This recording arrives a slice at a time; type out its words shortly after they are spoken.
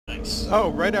this. Oh,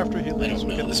 right after he I leaves, don't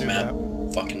we know get this the new map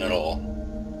map. fucking at all.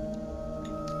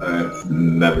 I've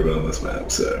never been on this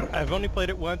map, so... I've only played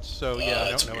it once, so yeah,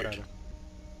 I It's don't know it weird. either.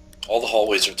 All the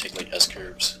hallways are taking like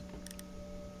S-curves.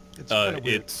 It's kind of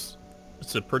weird.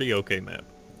 It's a pretty okay map.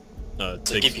 It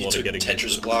It's like takes if a you lot took of getting used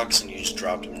Tetris to. blocks and you just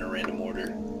dropped them in a random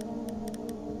order.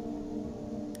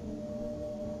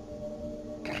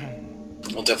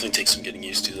 It'll definitely take some getting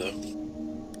used to, though.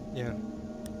 Yeah.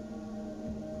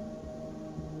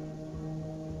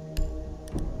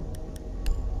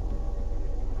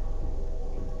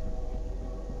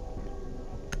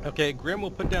 Okay, Grim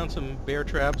will put down some bear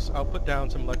traps. I'll put down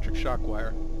some electric shock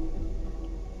wire.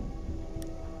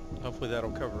 Hopefully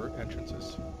that'll cover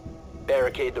entrances.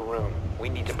 Barricade the room. We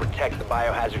need to protect the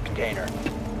biohazard container.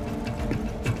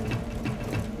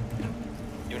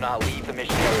 Do not leave the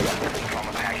mission area.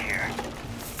 Trauma pack here.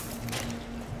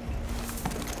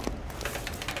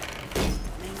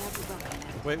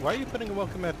 Wait, why are you putting a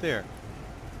welcome mat there?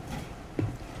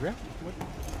 Grim? What?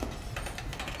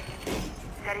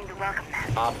 Setting the welcome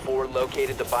mat. Op 4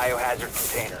 located the biohazard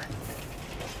container.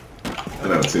 I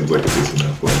know, it seems like a decent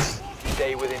enough place.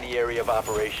 Stay within the area of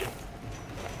operation.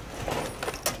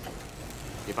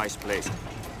 Device placed.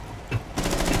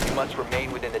 You must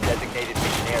remain within the designated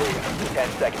mission area. 10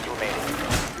 seconds remaining.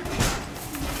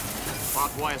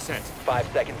 Barbed wire set. 5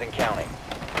 seconds and counting.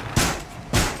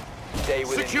 Stay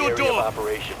within Secure the area door. of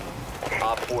operation.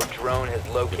 Op 4 drone has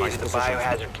located the Device position.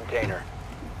 biohazard container.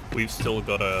 We've still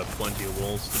got plenty of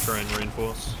walls to try and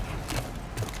reinforce.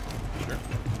 Sure.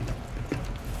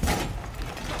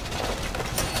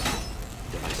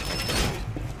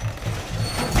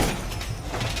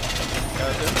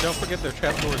 Don't forget their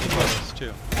trapdoors above us,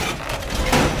 too.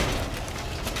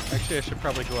 Actually, I should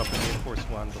probably go up and reinforce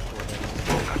one before they...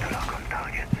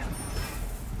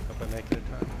 Hope I make it in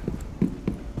time.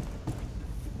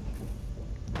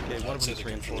 Okay, one of So them is they're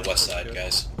coming from reinforced. the west that's side, good.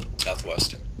 guys.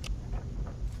 Southwest.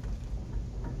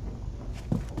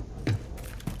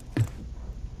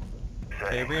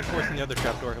 Okay, reinforcing the other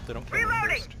trapdoor. Hope they don't kill me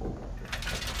first.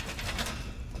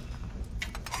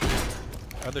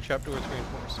 Other trapdoor is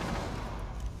reinforced.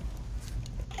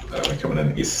 We're coming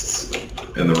in east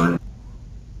in the room.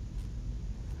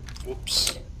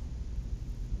 Whoops.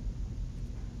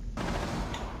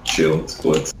 Shield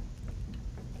splits.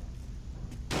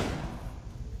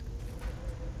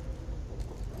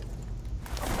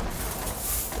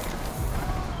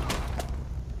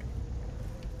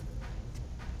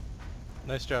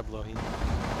 Nice job, Lohi.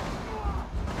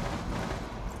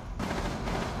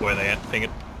 Where are they at? Ping it.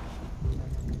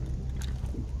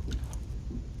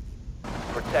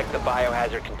 Protect the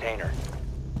biohazard container.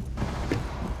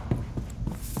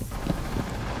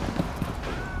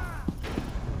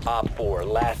 Op 4,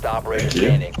 last operator Thank you.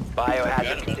 standing. Got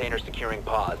Biohazard him. container securing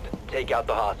paused. Take out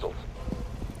the hostiles.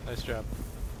 Nice job.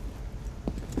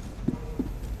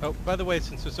 Oh, by the way,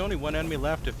 since there's only one enemy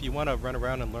left, if you want to run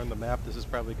around and learn the map, this is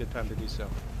probably a good time to do so.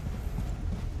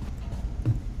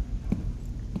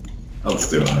 Let's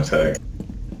do an attack.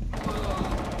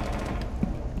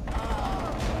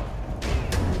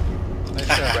 Nice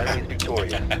job. Friendly is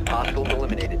victorious. Hostiles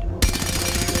eliminated.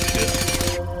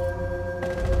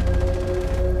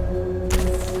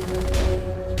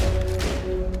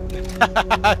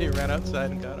 He ran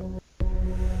outside and got him.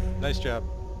 Nice job.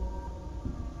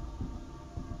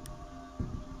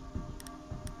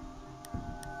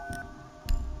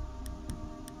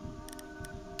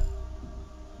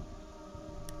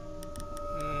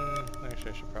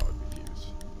 Actually, I should probably be fused.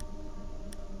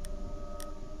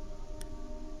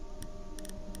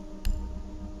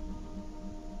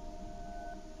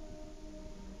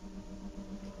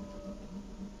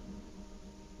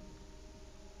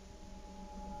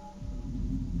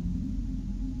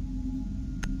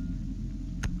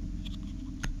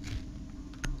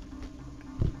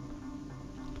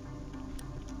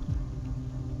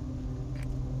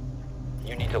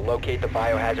 You need to locate the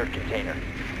biohazard container.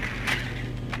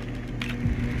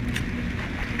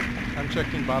 I'm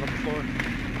checking bottom floor.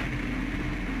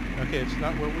 Okay, it's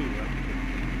not where we were.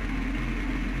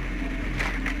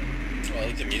 Oh, I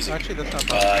like the music. Actually, that's not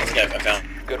I bottom think floor. I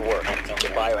found... Good work. The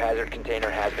biohazard container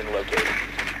has been located.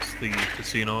 It's the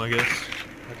casino, I guess.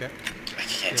 Okay. I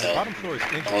can't Yeah, tell. bottom floor is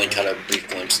I only caught a brief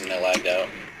glimpse and I lagged out.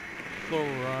 floor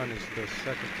we're on is the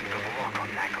second floor.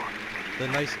 The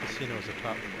nice casino is the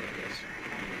top floor, I guess.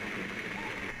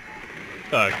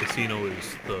 Casino is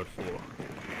third floor.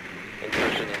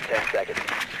 Insertion in 10 seconds.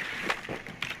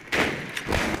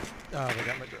 Ah, they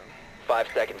got my drone. 5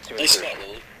 seconds to Nice insert. spot,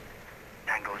 Lily.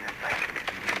 Tango's in sight.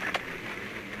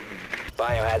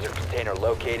 Biohazard container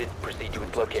located. Proceed to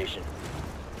its location.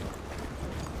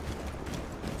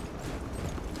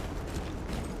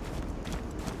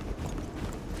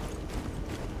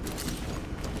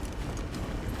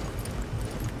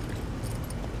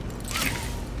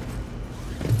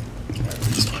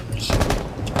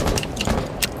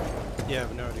 Yeah, I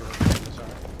have no idea what the windows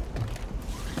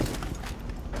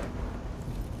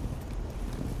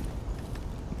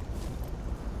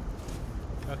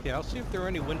are. Okay, I'll see if there are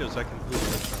any windows I can blue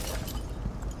from.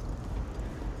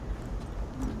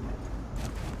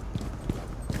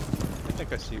 I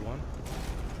think I see one.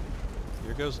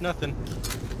 Here goes nothing.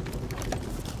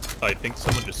 I think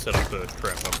someone just set up a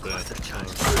trap up there.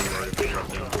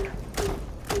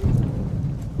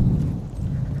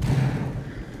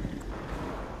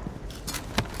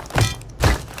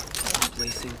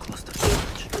 Placing cluster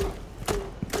charge.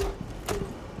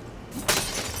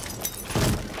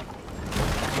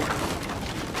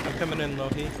 I'm coming in,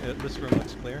 Lohi. This room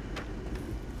looks clear.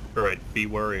 Alright, be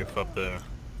wary if up there. I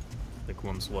think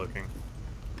one's lurking.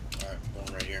 Alright,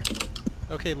 one right here.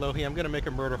 Okay, Lohi, I'm gonna make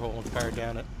a murder hole and fire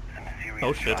down it.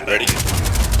 Oh shit, Ready?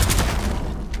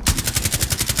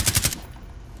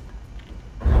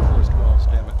 Reinforced walls,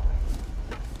 damn it.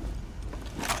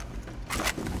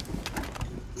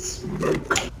 Smoke.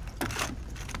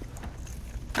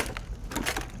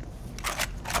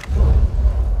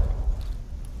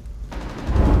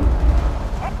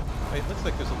 Wait, it looks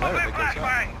like there's a ladder that goes up.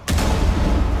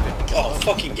 Oh,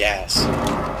 fucking gas.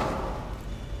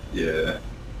 Yeah.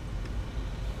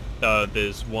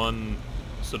 There's one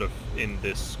sort of in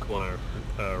this corner,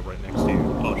 right next to you.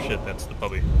 Oh shit, that's the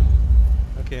puppy.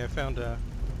 Okay, I found a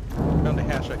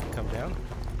hatch I can come down.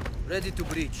 Ready to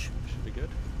breach. Should be good.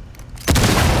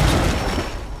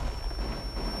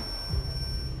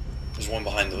 There's one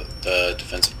behind the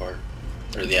defensive part.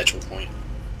 Or the actual point.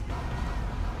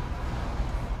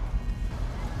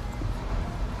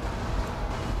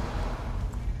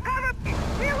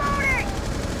 Reloading!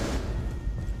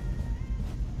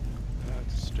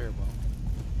 It's a stairwell.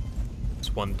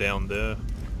 There's one down there.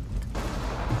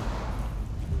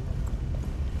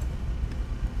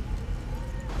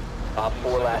 Op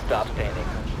 4 last stop standing.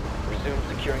 Resume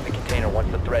securing the container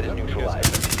once the threat is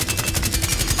neutralized.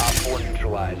 Op 4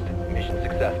 neutralized. Mission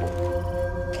successful.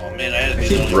 Oh man, I had I to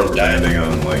keep rubber landing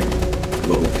on like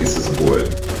little pieces of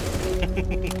wood.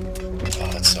 Oh,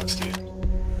 that sucks, dude.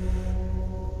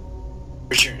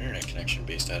 Where's your internet connection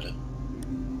based out of?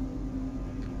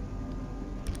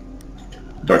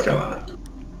 North Carolina.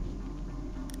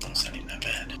 Oh, it's not even that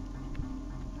bad.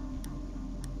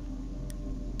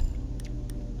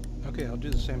 Okay, I'll do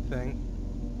the same thing.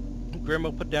 Grim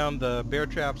will put down the bear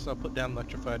traps, I'll put down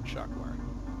electrified shock wire.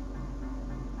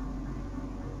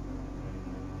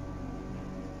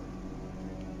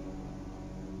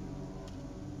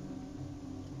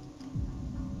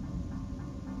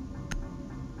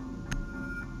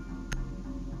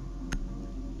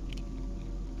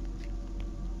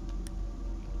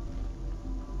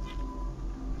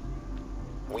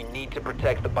 We need to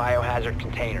protect the biohazard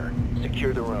container.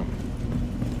 Secure the room.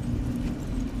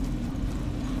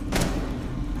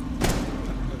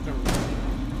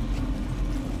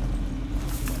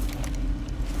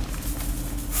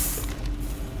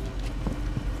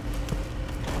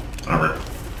 Armor.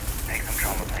 Make some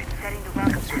trauma plates. Setting the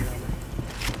welcome mat.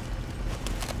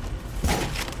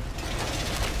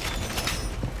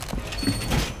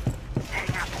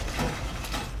 Heading up.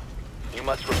 You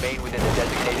must remain within the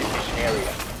designated mission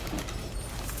area.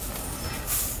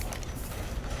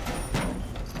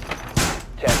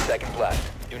 10 seconds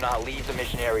left. Do not leave the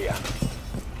mission area.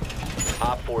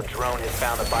 Op 4 drone has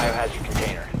found the biohazard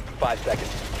container. 5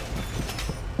 seconds.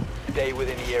 Stay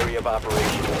within the area of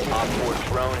operation. Op 4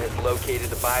 drone has located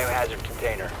the biohazard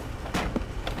container.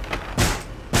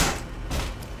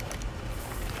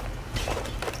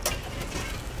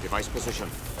 Device position.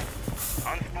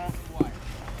 Unspooled wire.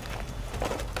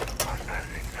 Hostiles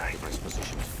in sight. Device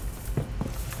position.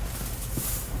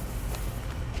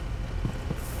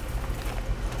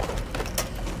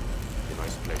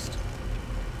 Device placed.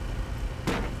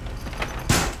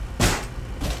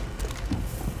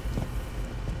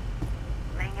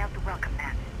 Laying out the welcome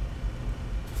mat.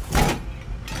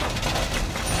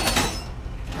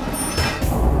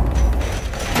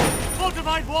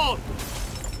 Fortified wall!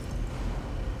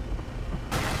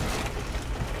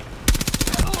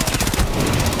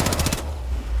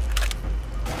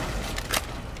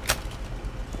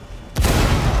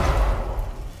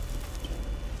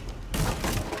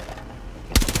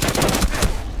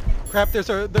 Crap, there's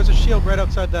a shield right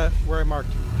outside that where I marked.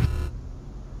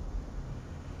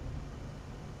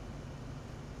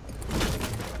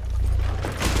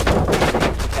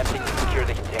 Attempting to secure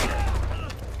the container.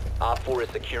 Op 4 is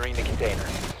securing the container.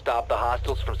 Stop the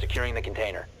hostiles from securing the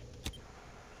container.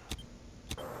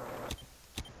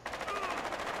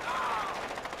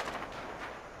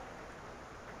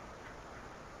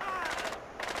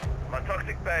 My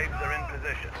toxic babes are in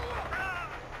position.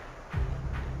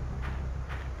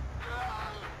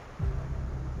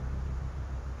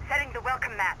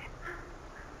 welcome mat.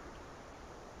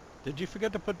 Did you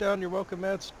forget to put down your welcome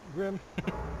mats, Grim?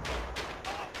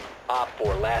 Op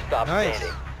 4, last stop Nice.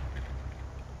 standing.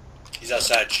 He's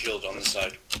outside shield on this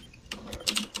side.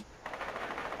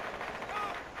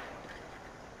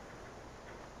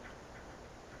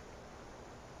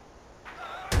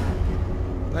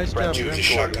 Nice job, Dude, Grim. his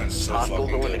shotgun's so Hostiles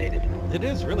fucking good. eliminated. It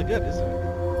is really good, isn't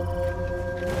it?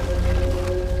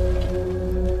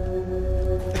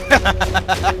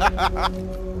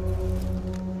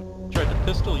 Tried to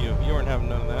pistol you. You weren't having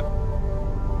none of that.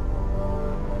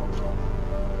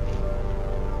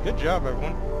 Good job,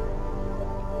 everyone.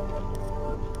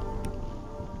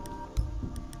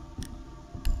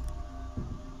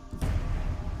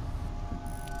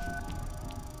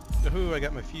 Ooh, I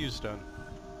got my fuse done.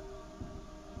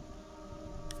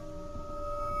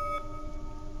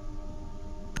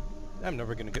 I'm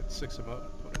never gonna get 6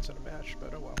 opponents in a match,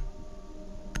 but oh well.